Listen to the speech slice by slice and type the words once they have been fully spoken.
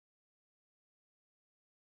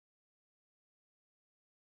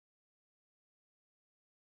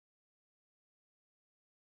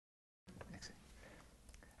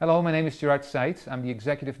Hello, my name is Gerard Seijts. I'm the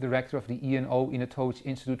Executive Director of the Ihnatowycz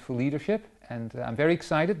Institute for Leadership, and I'm very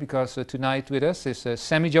excited because tonight with us is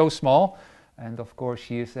Sami Jo Small, and of course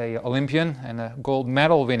she is an Olympian and a gold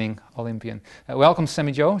medal winning Olympian. Welcome,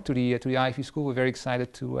 Sami Jo, to the Ivy School. We're very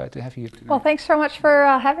excited to have you tonight. Well, thanks so much for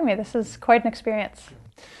having me. This is quite an experience.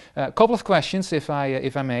 A couple of questions, if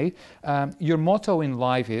I may. Your motto in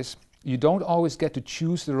life is, you don't always get to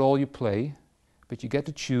choose the role you play, but you get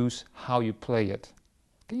to choose how you play it.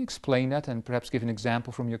 Can you explain that and perhaps give an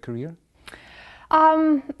example from your career?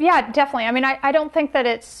 Yeah, definitely. I mean, I don't think that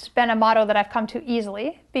it's been a motto that I've come to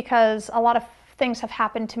easily, because a lot of things have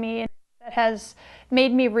happened to me that has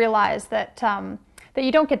made me realize that that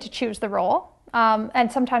you don't get to choose the role. And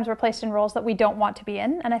sometimes we're placed in roles that we don't want to be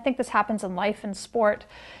in. And I think this happens in life, in sport,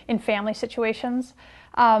 in family situations.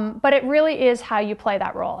 But it really is how you play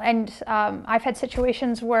that role. And I've had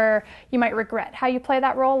situations where you might regret how you play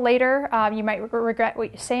that role later. You might regret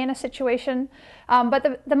what you say in a situation.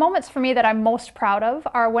 But the moments for me that I'm most proud of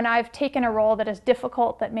are when I've taken a role that is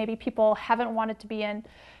difficult, that maybe people haven't wanted to be in,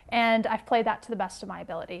 and I've played that to the best of my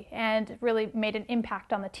ability and really made an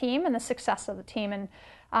impact on the team and the success of the team. And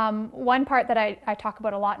one part that I talk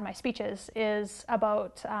about a lot in my speeches is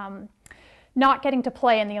about not getting to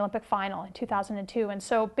play in the Olympic final in 2002. And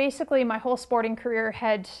so basically my whole sporting career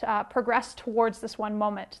had progressed towards this one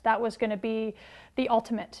moment. That was going to be the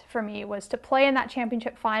ultimate for me, was to play in that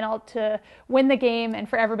championship final, to win the game, and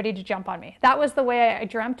for everybody to jump on me. That was the way I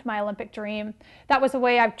dreamt my Olympic dream. That was the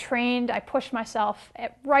way I've trained. I pushed myself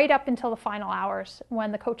right up until the final hours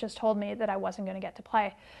when the coaches told me that I wasn't going to get to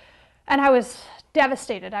play. And I was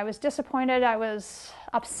devastated. I was disappointed. I was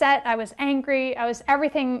upset. I was angry. I was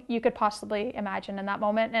everything you could possibly imagine in that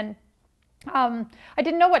moment. And I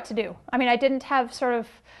didn't know what to do. I mean, I didn't have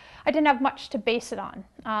much to base it on.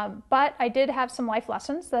 But I did have some life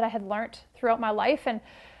lessons that I had learned throughout my life. And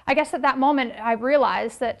I guess at that moment, I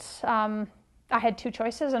realized that I had two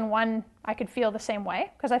choices, and one, I could feel the same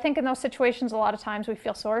way. Because I think in those situations, a lot of times we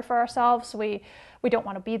feel sorry for ourselves. We don't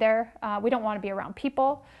want to be there. We don't want to be around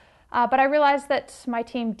people. But I realized that my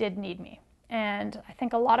team did need me. And I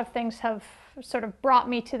think a lot of things have sort of brought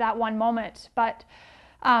me to that one moment. But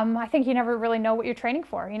I think you never really know what you're training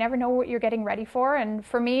for. You never know what you're getting ready for. And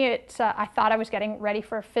for me, I thought I was getting ready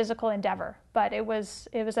for a physical endeavor. But it was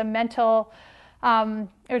a mental,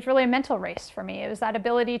 it was really a mental race for me. It was that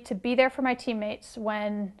ability to be there for my teammates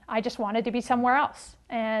when I just wanted to be somewhere else.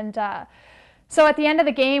 And so at the end of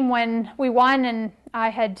the game, when we won and I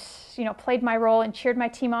had, played my role and cheered my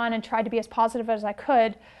team on and tried to be as positive as I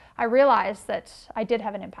could, I realized that I did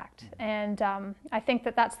have an impact. And I think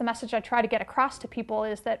that that's the message I try to get across to people,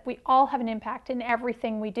 is that we all have an impact in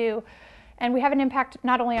everything we do. And we have an impact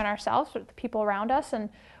not only on ourselves, but the people around us. And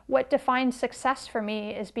what defines success for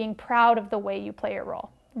me is being proud of the way you play your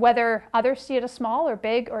role. Whether others see it as small or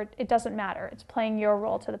big, or it doesn't matter. It's playing your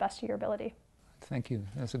role to the best of your ability. Thank you.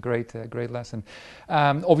 That's a great lesson.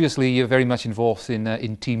 Obviously, you're very much involved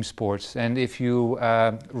in team sports, and if you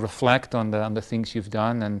reflect on the things you've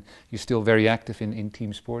done, and you're still very active in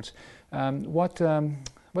team sports, what are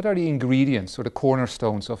the ingredients or the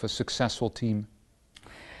cornerstones of a successful team?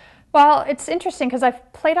 Well, it's interesting because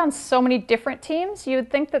I've played on so many different teams. You would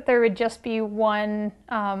think that there would just be one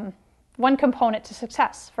component to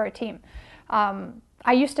success for a team.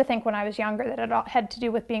 I used to think when I was younger that it had to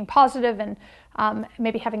do with being positive and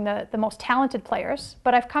maybe having the most talented players,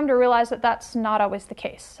 but I've come to realize that that's not always the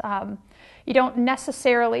case. You don't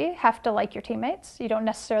necessarily have to like your teammates. You don't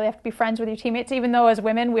necessarily have to be friends with your teammates, even though as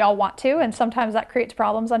women we all want to, and sometimes that creates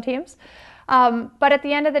problems on teams. But at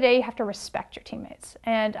the end of the day, you have to respect your teammates.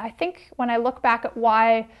 And I think when I look back at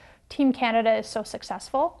why Team Canada is so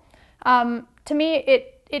successful, to me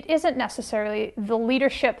it isn't necessarily the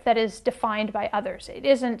leadership that is defined by others. It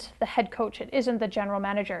isn't the head coach. It isn't the general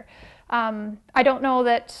manager. I don't know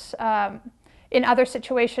that in other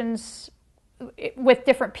situations with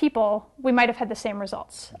different people, we might have had the same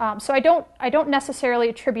results. So I don't necessarily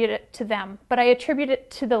attribute it to them, but I attribute it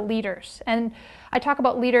to the leaders. And I talk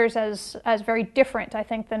about leaders as very different, I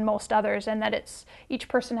think, than most others, and that each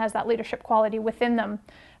person has that leadership quality within them,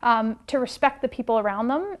 to respect the people around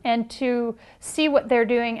them and to see what they're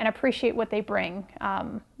doing and appreciate what they bring.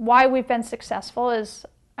 Why we've been successful is,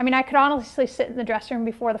 I could honestly sit in the dressing room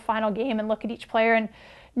before the final game and look at each player and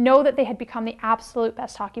know that they had become the absolute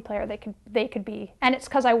best hockey player they could be. And it's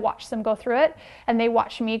because I watched them go through it, and they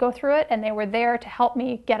watched me go through it, and they were there to help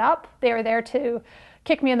me get up. They were there to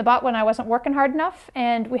kick me in the butt when I wasn't working hard enough,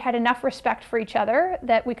 and we had enough respect for each other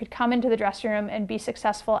that we could come into the dressing room and be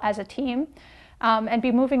successful as a team, and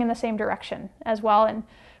be moving in the same direction as well. And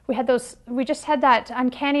we just had that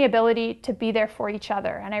uncanny ability to be there for each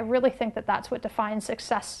other. And I really think that that's what defines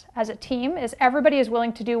success as a team, is everybody is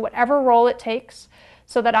willing to do whatever role it takes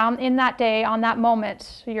so that in that day, on that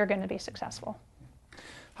moment, you're going to be successful.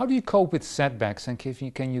 How do you cope with setbacks, and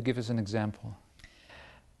can you give us an example?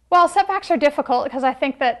 Well, setbacks are difficult because I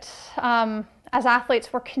think that as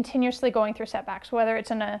athletes, we're continuously going through setbacks, whether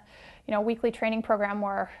it's in a weekly training program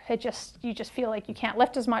where you just feel like you can't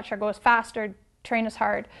lift as much or go as fast or train as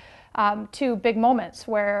hard, to big moments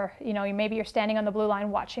where maybe you're standing on the blue line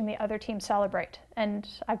watching the other team celebrate, and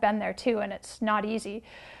I've been there too, and it's not easy.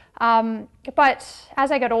 But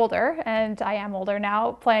as I get older, and I am older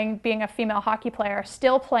now, being a female hockey player,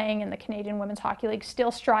 still playing in the Canadian Women's Hockey League,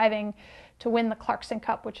 still striving to win the Clarkson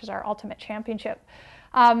Cup, which is our ultimate championship.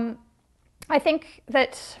 I think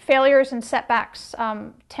that failures and setbacks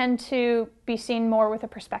tend to be seen more with a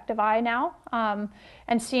perspective eye now,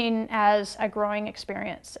 and seen as a growing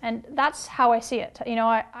experience. And that's how I see it.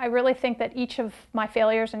 I really think that each of my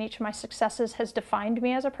failures and each of my successes has defined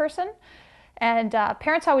me as a person. And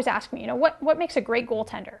parents always ask me, what makes a great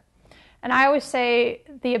goaltender? And I always say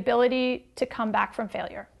the ability to come back from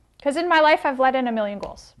failure. Because in my life, I've let in 1 million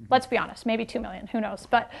goals. Let's be honest, maybe 2 million, who knows?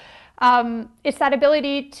 But it's that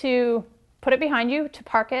ability to put it behind you, to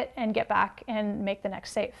park it, and get back and make the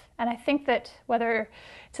next save. And I think that whether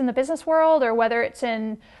it's in the business world or whether it's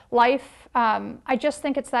in life, I just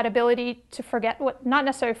think it's that ability to not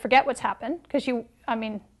necessarily forget what's happened, because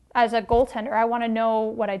as a goaltender, I want to know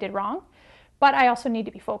what I did wrong, but I also need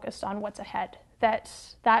to be focused on what's ahead.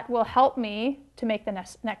 That will help me to make the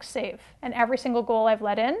next save. And every single goal I've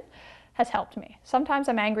let in has helped me. Sometimes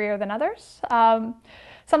I'm angrier than others.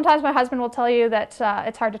 Sometimes my husband will tell you that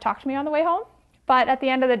it's hard to talk to me on the way home. But at the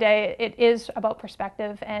end of the day, it is about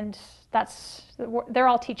perspective, and they're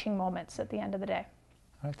all teaching moments at the end of the day.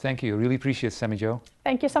 All right, thank you. I really appreciate it, Sami Jo.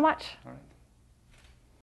 Thank you so much. All right.